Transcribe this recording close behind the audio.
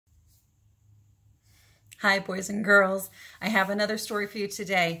Hi, boys and girls. I have another story for you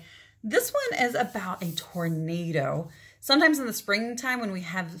today. This one is about a tornado. Sometimes in the springtime when we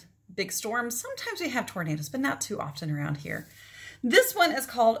have big storms, sometimes we have tornadoes, but not too often around here. This one is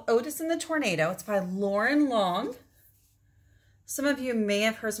called Otis and the Tornado. It's by Lauren Long. Some of you may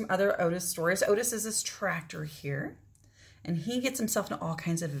have heard some other Otis stories. Otis is this tractor here, and he gets himself into all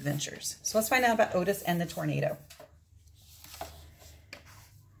kinds of adventures. So let's find out about Otis and the tornado.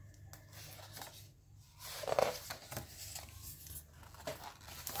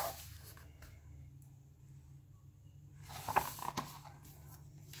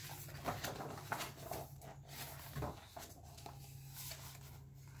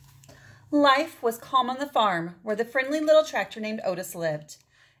 Life was calm on the farm where the friendly little tractor named Otis lived.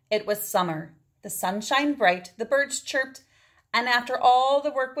 It was summer. The sun shined bright, the birds chirped, and after all the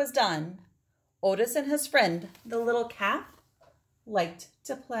work was done, Otis and his friend, the little calf, liked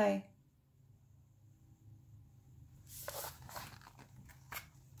to play.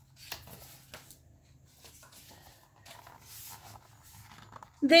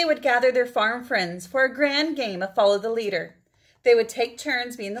 They would gather their farm friends for a grand game of follow the leader. They would take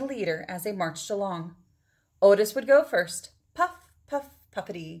turns being the leader as they marched along. Otis would go first, puff, puff,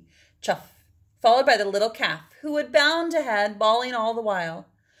 puffity, chuff, followed by the little calf, who would bound ahead, bawling all the while.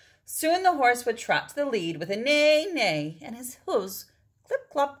 Soon the horse would trot to the lead with a neigh, neigh, and his hooves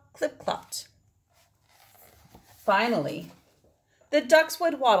clip-clop, clip-clopped. Finally, the ducks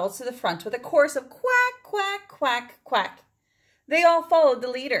would waddle to the front with a chorus of quack, quack, quack, quack. They all followed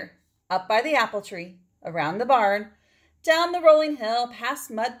the leader, up by the apple tree, around the barn, down the rolling hill,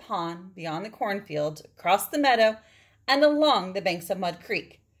 past Mud Pond, beyond the cornfield, across the meadow, and along the banks of Mud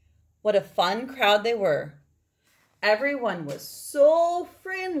Creek. What a fun crowd they were. Everyone was so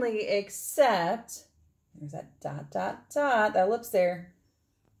friendly except, there's that dot, dot, dot, that ellipse there.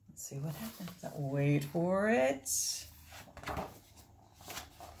 Let's see what happens. Wait for it.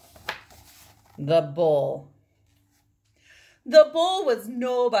 The bull. The bull was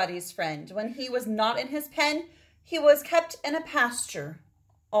nobody's friend. When he was not in his pen, he was kept in a pasture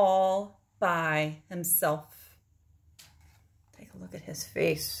all by himself. Take a look at his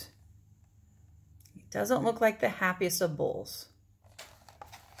face. He doesn't look like the happiest of bulls.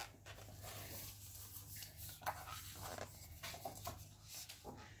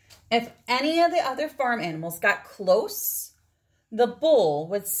 If any of the other farm animals got close, the bull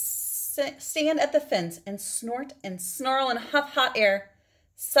would stand at the fence and snort and snarl and huff hot air.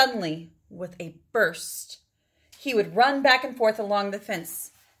 Suddenly, with a burst, he would run back and forth along the fence.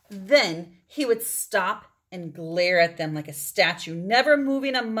 Then he would stop and glare at them like a statue, never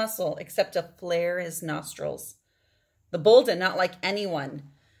moving a muscle except to flare his nostrils. The bull did not like anyone,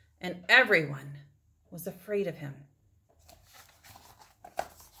 and everyone was afraid of him.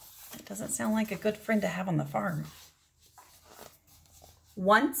 That doesn't sound like a good friend to have on the farm.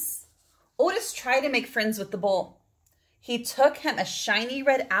 Once, Otis tried to make friends with the bull. He took him a shiny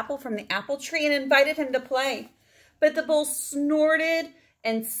red apple from the apple tree and invited him to play. But the bull snorted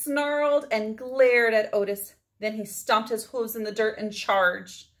and snarled and glared at Otis. Then he stomped his hooves in the dirt and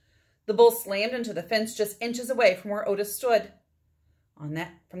charged. The bull slammed into the fence just inches away from where Otis stood. From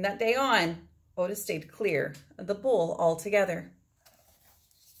that day on, Otis stayed clear of the bull altogether.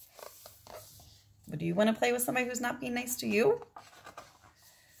 But do you want to play with somebody who's not being nice to you?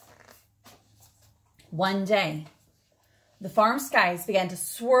 One day, the farm skies began to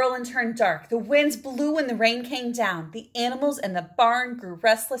swirl and turn dark. The winds blew and the rain came down. The animals in the barn grew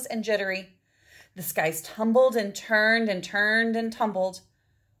restless and jittery. The skies tumbled and turned and turned and tumbled.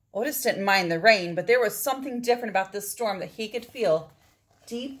 Otis didn't mind the rain, but there was something different about this storm that he could feel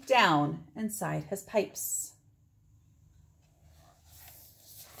deep down inside his pipes.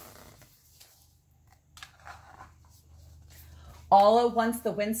 All at once,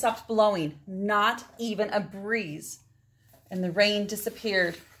 the wind stopped blowing, not even a breeze, and the rain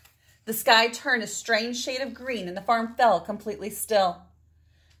disappeared. The sky turned a strange shade of green, and the farm fell completely still.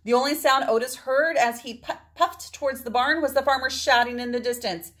 The only sound Otis heard as he puffed towards the barn was the farmer shouting in the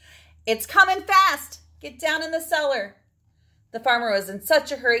distance, "It's coming fast! Get down in the cellar!" The farmer was in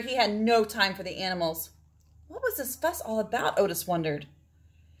such a hurry he had no time for the animals. What was this fuss all about, Otis wondered.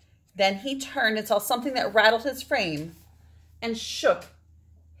 Then he turned and saw something that rattled his frame and shook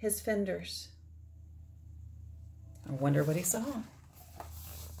his fenders. I wonder what he saw.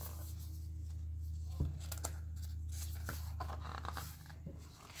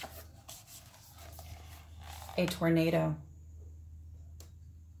 A tornado.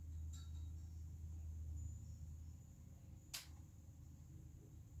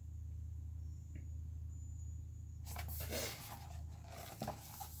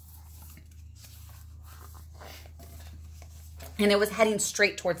 and it was heading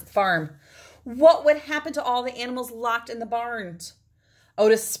straight towards the farm. What would happen to all the animals locked in the barns?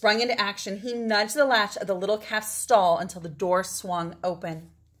 Otis sprung into action. He nudged the latch of the little calf's stall until the door swung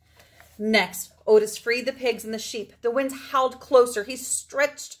open. Next, Otis freed the pigs and the sheep. The winds howled closer. He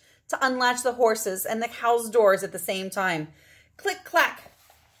stretched to unlatch the horses and the cows' doors at the same time. Click, clack.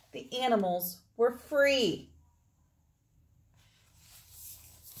 The animals were free.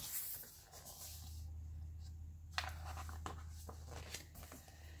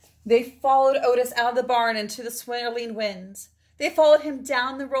 They followed Otis out of the barn into the swirling winds. They followed him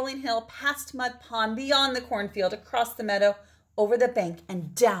down the rolling hill, past Mud Pond, beyond the cornfield, across the meadow, over the bank,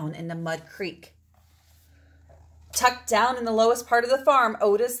 and down into Mud Creek. Tucked down in the lowest part of the farm,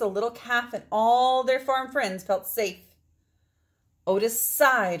 Otis, the little calf, and all their farm friends felt safe. Otis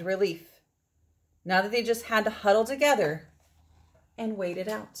sighed relief. Now that they just had to huddle together and wait it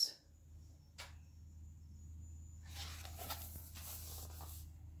out.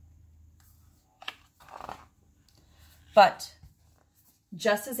 But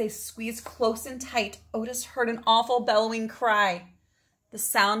just as they squeezed close and tight, Otis heard an awful bellowing cry, the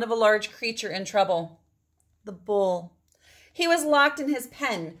sound of a large creature in trouble. The bull. He was locked in his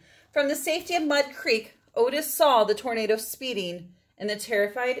pen. From the safety of Mud Creek, Otis saw the tornado speeding in the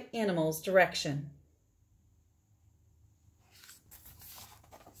terrified animal's direction.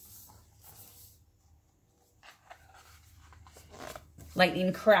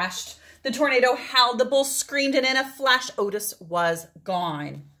 Lightning crashed. The tornado howled, the bull screamed, and in a flash, Otis was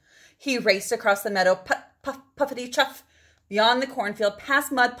gone. He raced across the meadow, puff, puffity chuff, beyond the cornfield,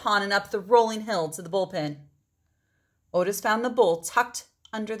 past Mud Pond, and up the rolling hill to the bullpen. Otis found the bull tucked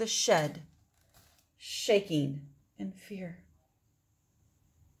under the shed, shaking in fear.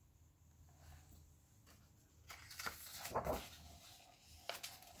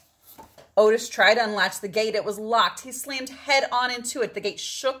 Otis tried to unlatch the gate. It was locked. He slammed head on into it. The gate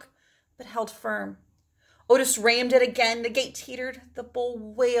shook, but held firm. Otis rammed it again. The gate teetered. The bull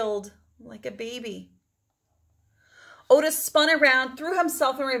wailed like a baby. Otis spun around, threw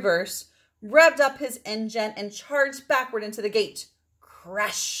himself in reverse, revved up his engine, and charged backward into the gate.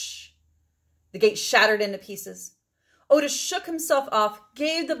 Crash! The gate shattered into pieces. Otis shook himself off,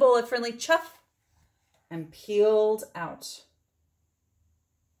 gave the bull a friendly chuff, and peeled out.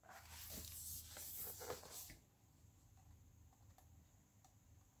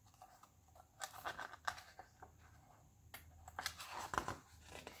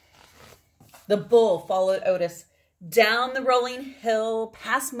 The bull followed Otis down the rolling hill,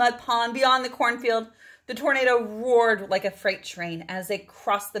 past Mud Pond, beyond the cornfield. The tornado roared like a freight train as they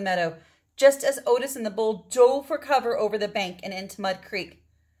crossed the meadow, just as Otis and the bull dove for cover over the bank and into Mud Creek.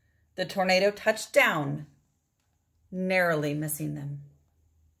 The tornado touched down, narrowly missing them.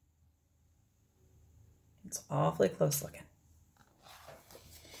 It's awfully close looking.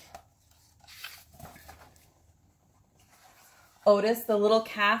 Otis, the little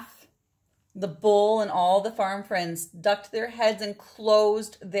calf, the bull, and all the farm friends ducked their heads and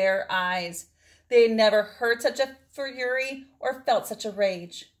closed their eyes. They had never heard such a fury or felt such a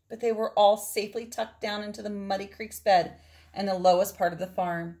rage, but they were all safely tucked down into the Muddy Creek's bed in the lowest part of the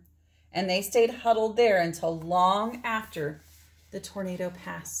farm, and they stayed huddled there until long after the tornado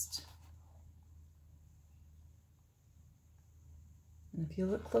passed. And if you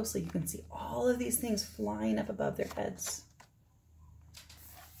look closely, you can see all of these things flying up above their heads.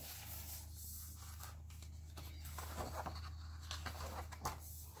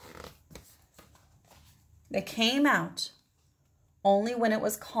 They came out only when it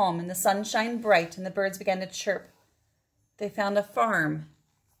was calm and the sunshine bright and the birds began to chirp. They found a farm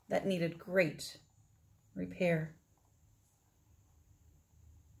that needed great repair.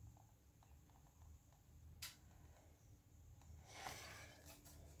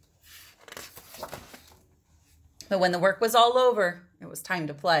 But when the work was all over, it was time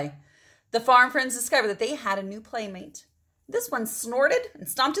to play. The farm friends discovered that they had a new playmate. This one snorted and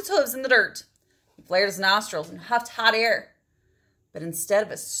stomped its hooves in the dirt. He flared his nostrils and huffed hot air. But instead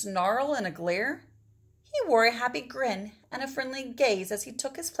of a snarl and a glare, he wore a happy grin and a friendly gaze as he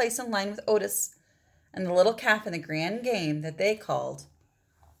took his place in line with Otis and the little calf in the grand game that they called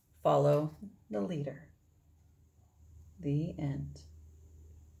Follow the Leader. The end.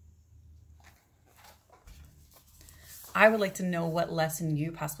 I would like to know what lesson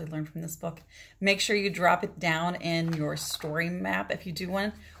you possibly learned from this book. Make sure you drop it down in your story map if you do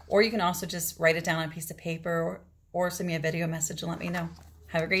one, or you can also just write it down on a piece of paper or send me a video message and let me know.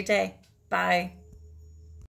 Have a great day. Bye.